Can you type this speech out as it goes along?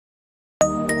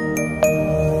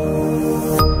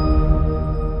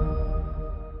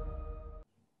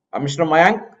Mr.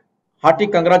 Mayank, hearty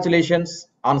congratulations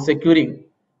on securing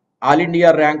All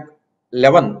India rank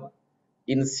 11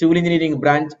 in Civil Engineering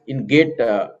branch in GATE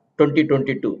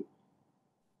 2022.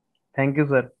 Thank you,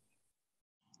 sir.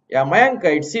 Yeah, Mayank,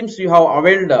 it seems you have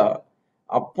availed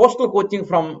a postal coaching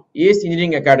from ACE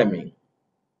Engineering Academy.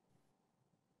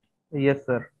 Yes,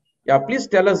 sir. Yeah, please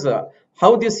tell us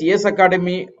how this ACE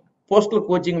Academy postal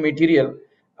coaching material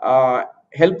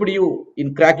helped you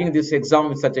in cracking this exam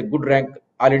with such a good rank,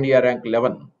 All India rank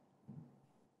 11.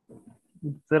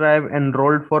 Sir, I have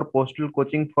enrolled for postal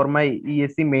coaching for my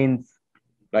ESC mains.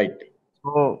 Right.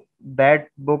 So that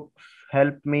books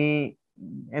help me.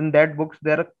 In that books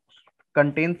there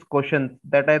contains questions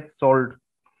that I've solved,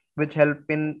 which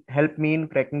help me in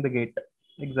cracking the gate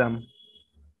exam.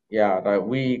 Yeah,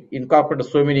 we incorporated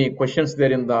so many questions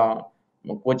there in the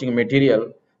coaching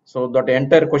material. So that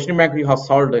entire question bank you have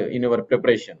solved in your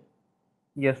preparation.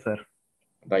 Yes, sir.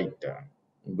 Right.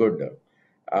 Good.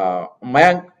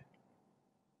 Mayank,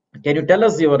 can you tell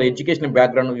us your educational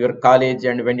background, your college,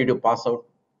 and when did you pass out?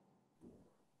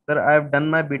 Sir, I have done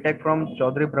my BTech from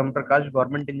Chaudhary Brahm Prakash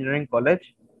Government Engineering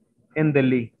College in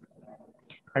Delhi,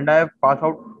 and I have passed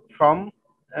out from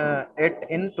it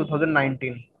in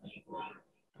 2019.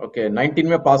 Okay, 19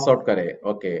 में pass out करे.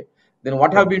 Okay. Then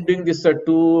what have Yes. you been doing this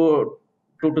 2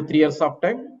 to 3 years of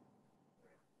time?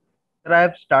 Sir, I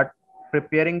have started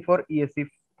preparing for ESC.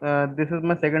 This is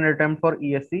my second attempt for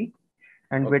ESC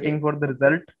and Okay. waiting for the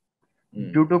result.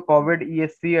 Hmm. Due to COVID,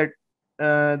 ESC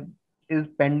uh, is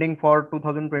pending for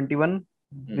 2021,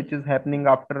 Hmm. which is happening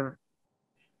after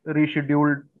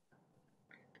rescheduled.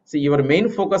 See, your main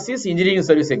focus is engineering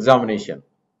service examination.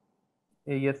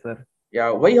 Yes, sir.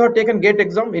 Yeah, why you have taken GATE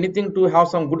exam? Anything to have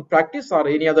some good practice or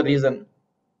any other reason?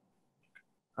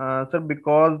 Sir,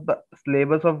 because the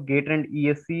syllabus of GATE and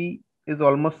ESC is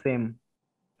almost same,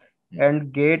 Hmm.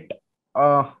 and GATE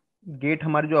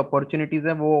हमारी जो opportunities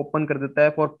है वो open कर देता है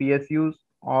for PSUs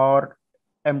और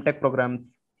MTech programs.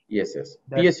 Yes, yes.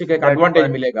 That PSU का एक that's advantage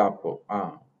why. मिलेगा आपको.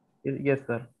 हाँ, Yes,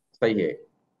 sir. सही है.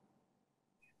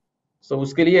 So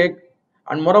उसके लिए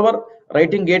and moreover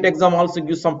writing GATE exam also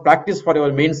gives some practice for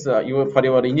your mains for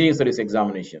your engineering service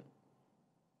examination.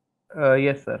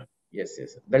 Yes, sir. Yes,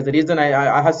 yes. That's the reason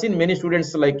I have seen many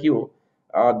students like you,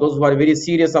 those who are very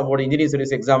serious about engineering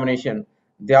service examination.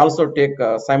 They also take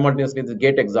simultaneously the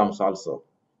GATE exams also.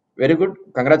 Very good.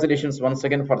 Congratulations once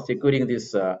again for securing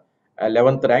this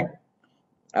 11th rank.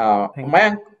 Thank you.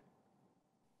 Mayank,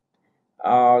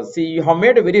 see, you have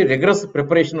made a very rigorous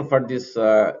preparation for this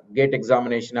GATE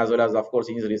examination as well as, of course,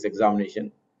 engineering service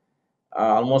examination.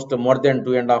 Almost more than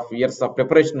 2.5 years of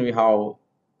preparation we have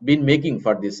been making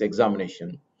for this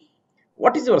examination.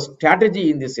 What is your strategy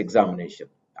in this examination?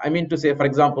 I mean to say, for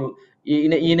example,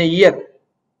 in a year,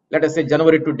 let us say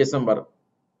January to December.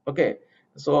 Okay,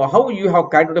 so how you have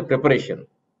carried out a preparation?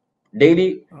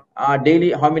 Daily,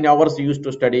 how many hours you used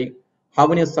to study? How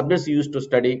many subjects you used to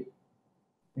study?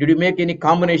 Did you make any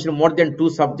combination more than two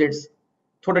subjects?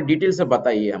 थोड़ा detail से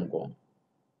बताइए हमको.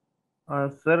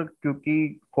 Sir,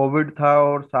 क्योंकि Covid था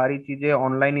और सारी चीजें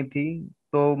online ही थी,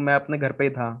 तो मैं अपने घर पे ही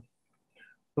था।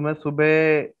 तो मैं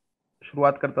सुबह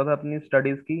शुरुआत करता था अपनी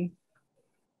स्टडीज की,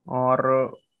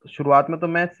 और शुरुआत में तो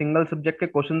मैं सिंगल सब्जेक्ट के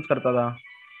क्वेश्चंस करता था।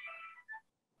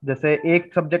 जैसे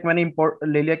एक सब्जेक्ट मैंने इम्पोर्ट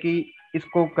ले लिया कि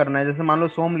इसको करना है, जैसे मान लो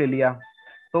सोम ले लिया,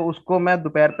 तो उसको मैं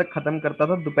दोपहर तक खत्म करता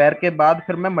था। दोपहर के बाद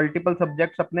फिर मैं मल्टीपल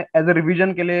सब्जेक्ट्स अपने एज ए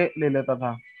रिवीजन के लिए ले लेता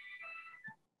था।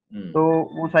 तो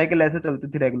वो साइकिल ऐसे चलती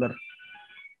थी रेगुलर,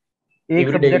 एक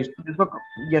Every day सब्जेक्ट जिसको।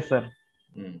 Yes sir.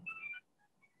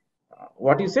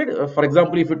 what you said, for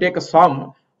example, if you take a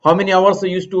sum, how many hours you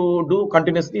used to do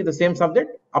continuously the same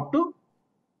subject up to?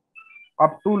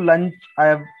 Up to lunch, I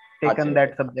have Acha, taken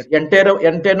that subject.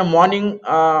 entire morning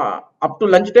up to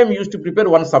lunchtime you used to prepare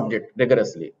one subject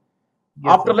rigorously.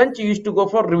 Yes, After sir. lunch you used to go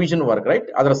for revision work, right?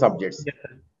 Other subjects. Yes,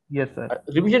 sir. Yes, sir.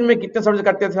 Revision में कितने subject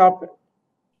करते थे आप?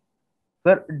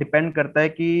 Sir, depend करता है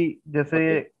कि जैसे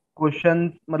Okay.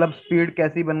 Question मतलब स्पीड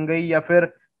कैसी बन गई, या फिर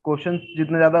क्वेश्चन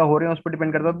जितने ज्यादा हो रहे हैं उस पर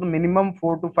डिपेंड करता है। तो मिनिमम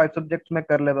 4 to 5 सब्जेक्ट्स में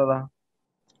कर लेता था।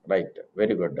 Right.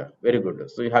 Very good. Very good.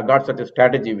 So you have got such a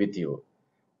strategy with you.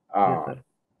 Yes Uh, sir.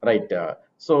 right.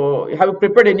 So have you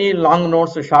prepared any long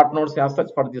notes, short notes as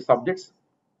such for these subjects?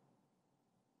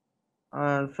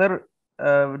 Sir,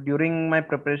 during my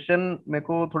preparation मेरे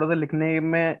को थोड़ा सा लिखने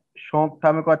में शौक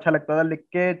था, मेरे को अच्छा लगता था, लिख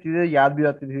के चीजें याद भी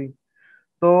आती थी।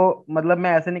 तो मतलब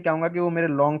मैं ऐसे नहीं कहूंगा कि वो मेरे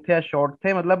लॉन्ग थे या शॉर्ट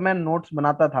थे, मतलब मैं नोट्स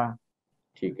बनाता था।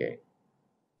 ठीक है.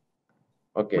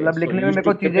 Okay. मतलब So लिखने you में used मेरे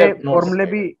to को prepare चीजें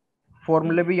notes.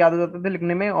 फॉर्मूले भी याद हो जाते थे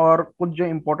लिखने में, और कुछ जो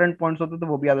इंपॉर्टेंट पॉइंट्स होते थे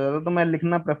वो भी याद हो जाते थे, तो मैं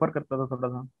लिखना प्रेफर करता था थोड़ा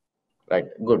सा।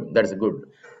 Right, good, that's good.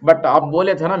 But आप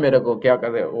बोले थे ना मेरे को, क्या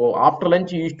कहते हैं वो, after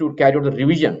lunch you used to carry out the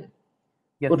revision.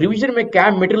 तो यस सर। रिवीजन में क्या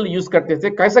मटेरियल यूज करते थे,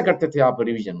 कैसा करते थे आप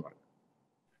रिवीजन वर्क?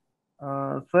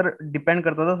 सर डिपेंड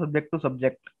करता था सब्जेक्ट टू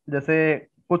सब्जेक्ट। जैसे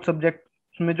कुछ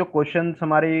सब्जेक्ट में जो क्वेश्चंस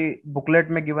हमारी बुकलेट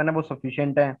में गिवन है वो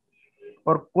सफिशिएंट है,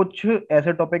 और कुछ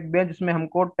ऐसे टॉपिक भी हैं जिसमें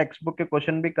हमको टेक्स्ट बुक के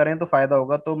क्वेश्चन भी करें तो फायदा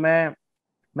होगा। तो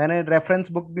मैंने रेफरेंस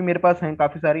बुक भी मेरे पास हैं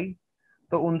काफी सारी,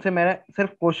 तो उनसे मैं सिर्फ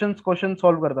क्वेश्चंस क्वेश्चन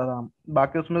सॉल्व करता था।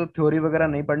 बाकी उसमें तो थ्योरी वगैरह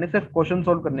नहीं पढ़नी, सिर्फ क्वेश्चन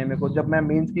सॉल्व करने में को, जब मैं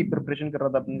मेंस की प्रिपरेशन कर रहा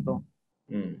था अपनी, तो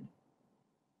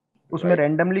उसमें राइट,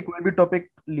 रैंडमली कोई भी टॉपिक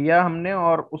लिया हमने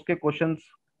और उसके क्वेश्चंस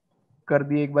कर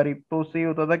दिए एक बारी, तो उससे ये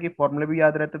होता था कि फॉर्मूले भी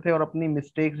याद रहते थे और अपनी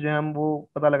मिस्टेक्स जो है हम वो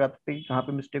पता लगाते थे कि कहाँ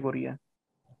पे मिस्टेक हो रही है।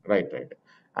 Right, right.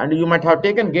 And you might have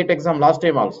taken gate exam last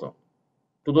time also,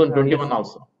 yes 2021 sir.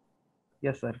 also.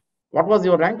 Yes sir. What was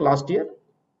your rank last year?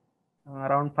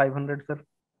 Around 500 sir.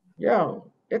 Yeah,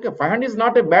 okay, 500 is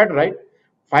not a bad, right?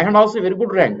 500 also a very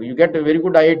good rank. You get a very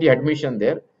good IIT admission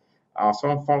there.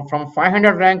 So from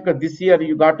 500 rank this year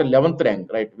you got 11th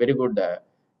rank, right? Very good,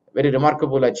 very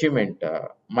remarkable achievement,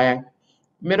 Mayank.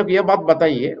 मेरे को ये बात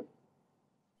बताइए,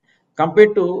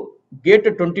 compared to GATE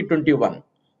 2021,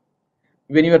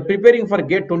 when you were preparing for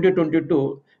GATE 2022,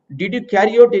 did you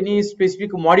carry out any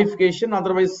specific modification?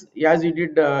 Otherwise, as you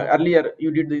did earlier,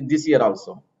 you did this year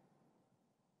also.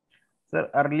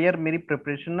 Sir earlier मेरी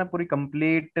preparation ना पूरी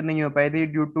complete नहीं हो पाई थी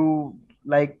due to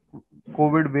like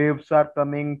Covid waves are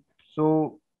coming. सो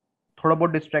थोड़ा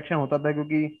बहुत distraction होता था,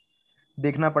 क्योंकि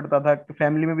देखना पड़ता था,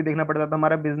 फैमिली में भी देखना पड़ता था।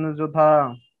 हमारा बिजनेस जो था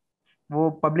वो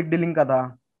पब्लिक डीलिंग का था,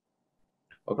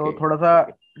 तो Okay. थोड़ा सा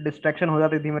डिस्ट्रैक्शन हो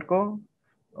जाती थी मेरे को।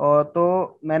 और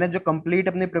तो मैंने जो कंप्लीट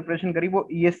अपनी प्रिपरेशन करी वो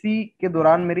ईएससी के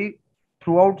दौरान मेरी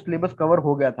थ्रू आउट सिलेबस कवर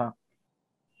हो गया था।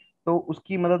 तो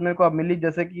उसकी मदद मेरे को अब मिली,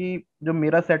 जैसे कि जो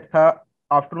मेरा सेट था,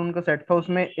 आफ्टरनून का सेट था,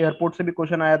 उसमें एयरपोर्ट से भी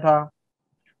क्वेश्चन आया था।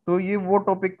 तो ये वो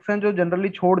टॉपिक्स हैं जो जनरली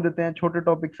छोड़ देते हैं, छोटे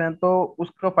टॉपिक्स हैं, तो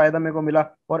उसका फायदा मेरे को मिला।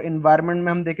 और इन्वायरमेंट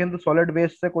में हम देखें तो सॉलिड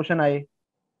वेस्ट से क्वेश्चन आए।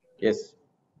 Yes.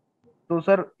 तो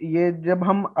सर ये जब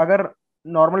हम अगर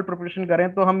नॉर्मल प्रिपरेशन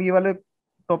करें तो हम ये वाले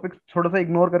टॉपिक्स थोड़ा सा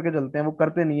इग्नोर करके चलते हैं, वो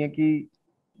करते नहीं है कि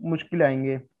मुश्किल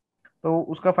आएंगे। तो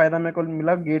उसका फायदा मेरे को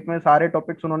मिला, गेट में सारे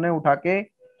टॉपिक्स उन्होंने उठा के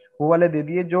वो वाले दे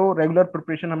दिए जो रेगुलर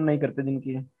प्रिपरेशन हम नहीं करते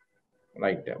जिनकी।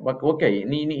 Right. But okay,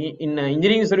 in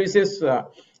engineering services,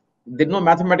 there is no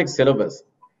mathematics syllabus.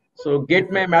 So yes GATE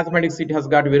sir. में mathematics it has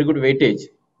got very good weightage.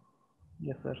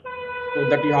 Yes sir. So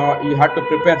that you had to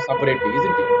prepare separately,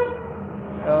 isn't it?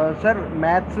 Sir,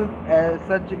 maths as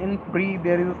such in pre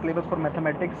there is a syllabus for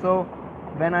mathematics. So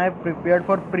when I have prepared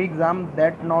for pre-exam,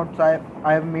 that notes I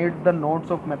have made the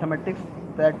notes of mathematics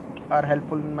that are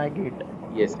helpful in my gate.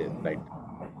 Yes, yes, right.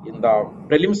 In the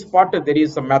prelims part, there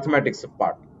is a mathematics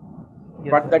part,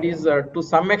 Yes, but sir. that is to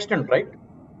some extent, right?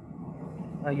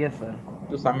 Yes, sir.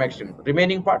 To some extent.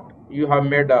 Remaining part, you have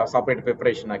made a separate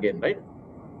preparation again, right?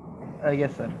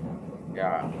 Yes, sir.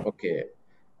 Yeah, okay.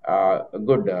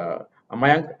 Good.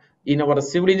 Mayank, in our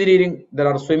civil engineering, there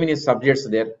are so many subjects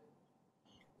there,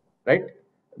 right?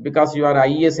 Because you are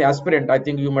IES aspirant, I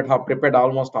think you might have prepared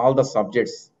almost all the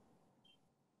subjects.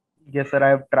 Yes, sir. I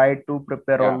have tried to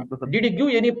prepare Yeah. all the Did you subjects. give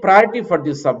any priority for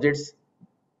these subjects,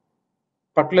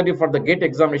 particularly for the GATE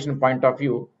examination point of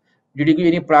view? Did you give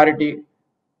any priority?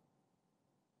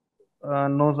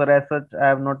 No, sir. As such, I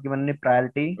have not given any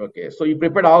priority. Okay, so you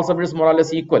prepared all subjects more or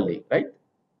less equally, right?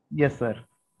 Yes, sir.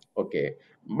 Okay,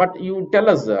 but you tell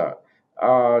us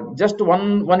just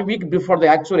one week before the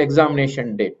actual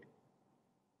examination date,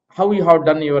 how you have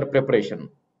done your preparation?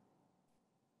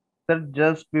 Sir,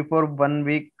 just before 1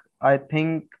 week, I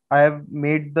think I have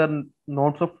made the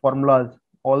notes of formulas,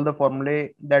 all the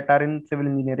formulae that are in civil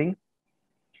engineering.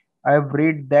 I have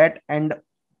read that and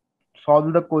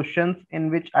solved the questions in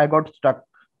which I got stuck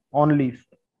only,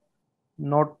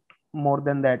 not more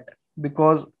than that.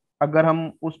 Because अगर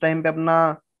हम उस time पे अपना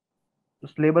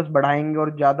syllabus बढ़ाएंगे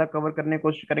और ज्यादा cover करने की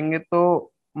कोशिश करेंगे तो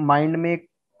माइंड में एक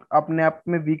अपने आप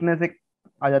में वीकनेस एक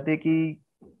आ जाती है कि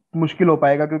मुश्किल हो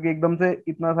पाएगा, क्योंकि एकदम से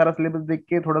इतना सारा सिलेबस देख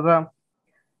के थोड़ा सा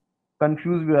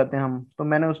कंफ्यूज भी हो जाते हैं हम। तो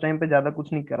मैंने उस टाइम पे ज्यादा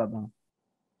कुछ नहीं करा था।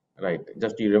 Right,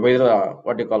 just you revise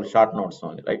what you call short notes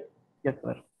only, right? Yes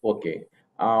sir. Okay.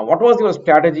 What was your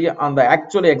strategy on the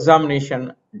actual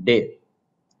examination day?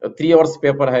 3 hours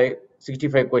paper hai,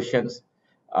 65 questions.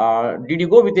 Did you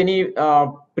go with any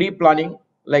pre-planning?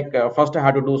 Like first I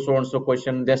had to do so and so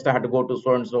question, just I had to go to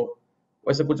so and so.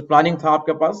 वैसे कुछ planning था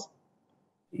आपके पास?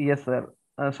 Yes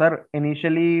sir. Sir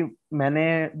initially मैंने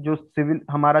जो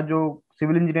हमारा जो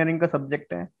civil engineering का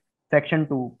subject है, सेक्शन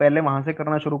 2, पहले वहां से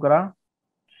करना शुरू करा।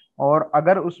 और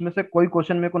अगर उसमें से कोई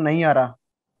क्वेश्चन मेरे को नहीं आ रहा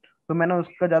तो मैंने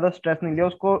उसका ज्यादा स्ट्रेस नहीं लिया,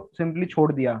 उसको सिंपली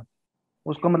छोड़ दिया।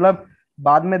 उसको मतलब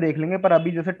बाद में देख लेंगे, पर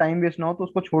अभी जैसे टाइम वेस्ट ना हो तो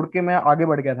उसको छोड़ के मैं आगे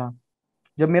बढ़ गया था।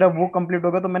 जब मेरा वो कंप्लीट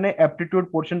हो गया तो मैंने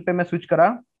एप्टीट्यूड पोर्शन पे मैं स्विच करा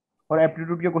और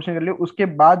एप्टीट्यूड के क्वेश्चन कर लिए। उसके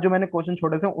बाद जो मैंने क्वेश्चन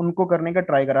छोड़े थे उनको करने का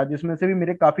ट्राई करा, जिसमें से भी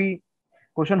मेरे काफी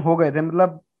क्वेश्चन हो गए थे,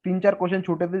 मतलब 3-4 क्वेश्चन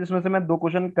छूटे थे जिसमें से मैं 2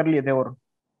 क्वेश्चन कर लिए थे। और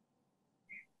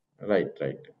Right,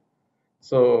 right.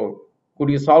 So could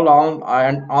you solve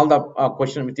all the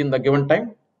question within the given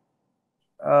time?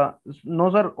 No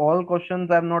sir, all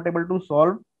questions I am not able to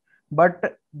solve, but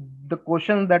the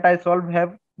questions that I solve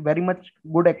have very much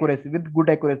good accuracy, with good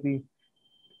accuracy.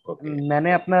 Okay,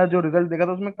 मैंने अपना जो result देखा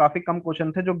था उसमें काफी कम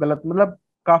question थे जो गलत, मतलब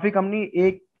काफी कम नहीं,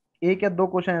 एक एक या दो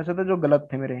क्वेश्चन ऐसे थे जो गलत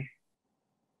थे मेरे।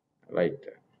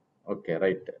 right. Okay,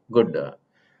 right. Good.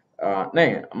 No,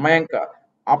 Mayank,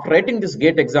 after writing this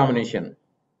GATE examination,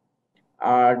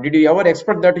 did you ever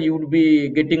expect that you would be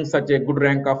getting such a good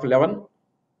rank of 11?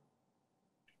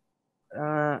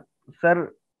 Sir,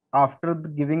 after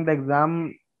giving the exam,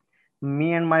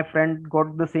 me and my friend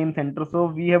got the same center, so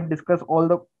we have discussed all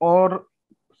the or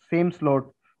same slot,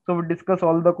 so we discuss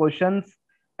all the questions.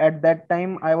 At that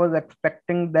time I was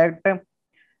expecting that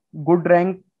good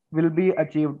rank will be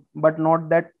achieved, but not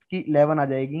that कि 11 आ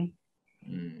जाएगी।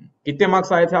 कितने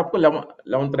marks आए थे आपको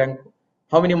 11th rank?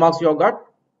 How many marks you have got?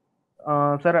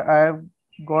 Sir I have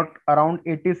got around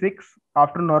 86,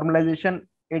 after normalization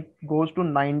it goes to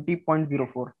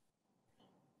 90.04।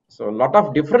 So a lot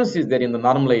of difference is there in the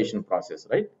normalization process,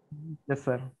 right? yes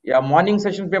sir। Yeah, morning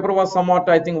session paper was somewhat,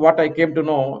 I think, what I came to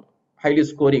know, highly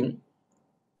scoring yes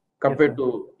compared sir।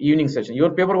 to evening session.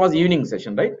 Your paper was evening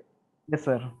session, right? yes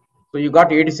sir। So you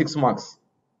got 86 marks.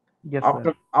 yes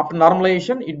sir। After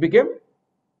normalization, it became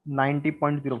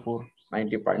 90.04।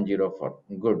 90.04.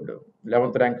 Good.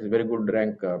 11th rank is very good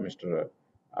rank, Mr.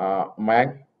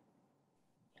 Mayank.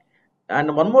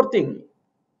 And one more thing,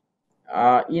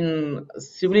 in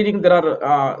civil engineering, there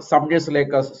are subjects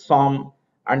like SOM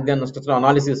and then structural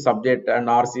analysis subject and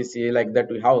RCC, like that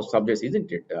we have subjects,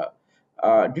 isn't it?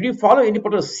 Did you follow any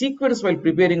particular sequence while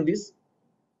preparing this?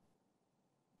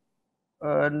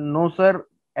 No sir,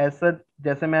 ऐसा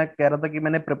जैसे मैं कह रहा था कि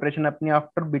मैंने preparation अपनी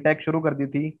after BTech शुरू कर दी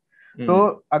थी, तो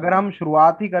Hmm. अगर हम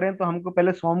शुरुआत ही करें तो हमको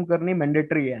पहले सॉम करनी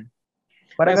मैंडेटरी है।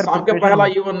 पर नहीं, अगर SOM के प्रिपरेशन पहला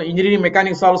even engineering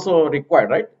mechanics also required,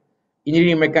 right?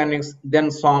 Engineering mechanics,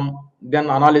 then SOM, then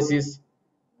analysis,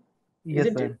 yes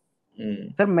isn't sir. it?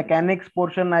 Hmm. Sir mechanics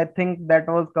portion I think that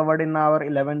was covered in our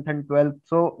 11th and 12th,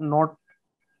 so not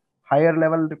hire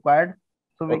level required,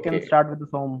 so we can Okay, start with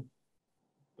सॉम।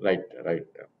 right,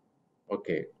 right.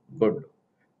 Okay, good.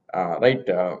 Right,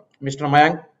 Mr.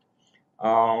 Mayank,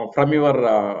 from your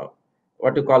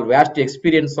what you call vast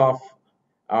experience of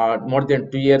more than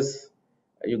 2 years,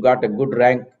 you got a good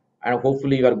rank, and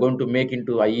hopefully you are going to make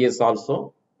into IAS also.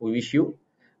 We wish you.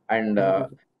 And thank you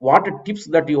sir. what tips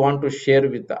that you want to share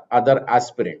with the other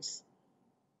aspirants,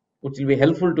 which will be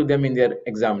helpful to them in their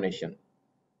examination?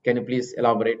 Can you please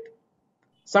elaborate?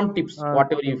 Some tips,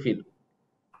 whatever you feel.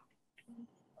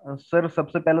 Sir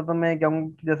सबसे पहले तो मैं कहूँगा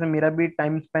कि जैसे मेरा भी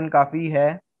time Spain काफी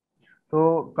है,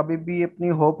 तो कभी भी अपनी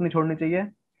होप नहीं छोड़नी चाहिए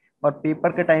और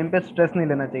पेपर के टाइम पे स्ट्रेस नहीं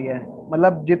लेना चाहिए।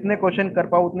 मतलब जितने क्वेश्चन कर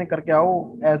पाओ उतने करके आओ।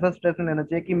 ऐसा स्ट्रेस नहीं लेना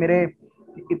चाहिए कि मेरे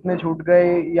इतने छूट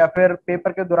गए, या फिर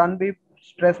पेपर के दौरान भी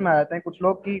स्ट्रेस में आ जाते हैं कुछ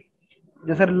लोग कि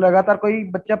जैसे लगातार कोई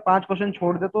बच्चा 5 क्वेश्चन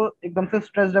छोड़ दे तो एकदम से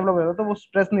स्ट्रेस डेवलप हो जाता है, तो वो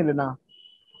स्ट्रेस नहीं लेना।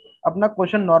 अपना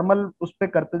क्वेश्चन नॉर्मल उस पर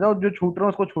करते जाओ, जो छूट रहे हो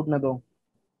उसको छूटने दो।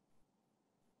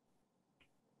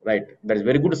 Right, that is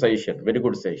very good suggestion. Very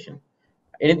good suggestion.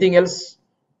 Anything else?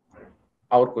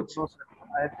 Our coach. तो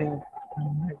I think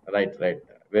Right, right.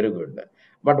 Very good.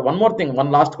 But one more thing, one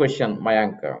last question,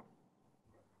 Mayank.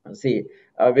 See,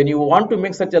 when you want to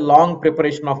make such a long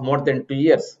preparation of more than 2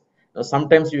 years,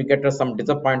 sometimes you get some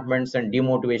disappointments and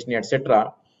demotivation, etc.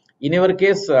 In your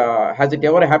case, has it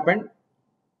ever happened?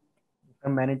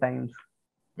 Many times.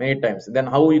 Many times.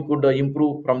 Then how you could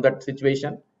improve from that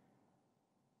situation?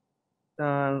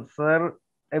 Sir,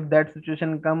 if that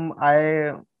situation come I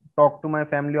talk to my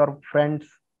family और friends,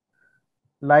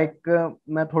 like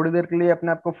मैं थोड़ी देर के लिए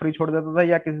अपने आप को free छोड़ देता था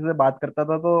या किसी से बात करता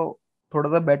था, तो थोड़ा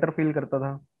सा बेटर फील करता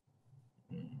था।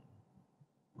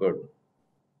 Good,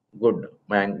 good,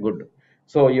 Mayank, good.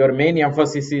 So your main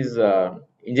emphasis is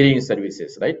engineering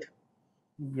services, right?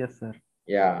 Yes sir.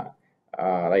 Yeah,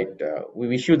 right. We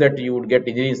wish you that you would get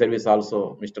engineering service also,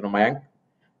 Mr. Mayank.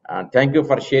 Thank you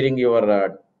for sharing your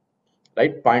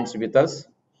right points with us,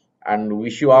 and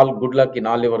wish you all good luck in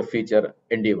all your future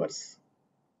endeavors.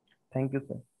 Thank you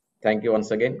sir. Thank you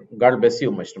once again. God bless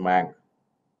you, Mr. Mayank.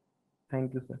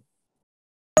 Thank you sir.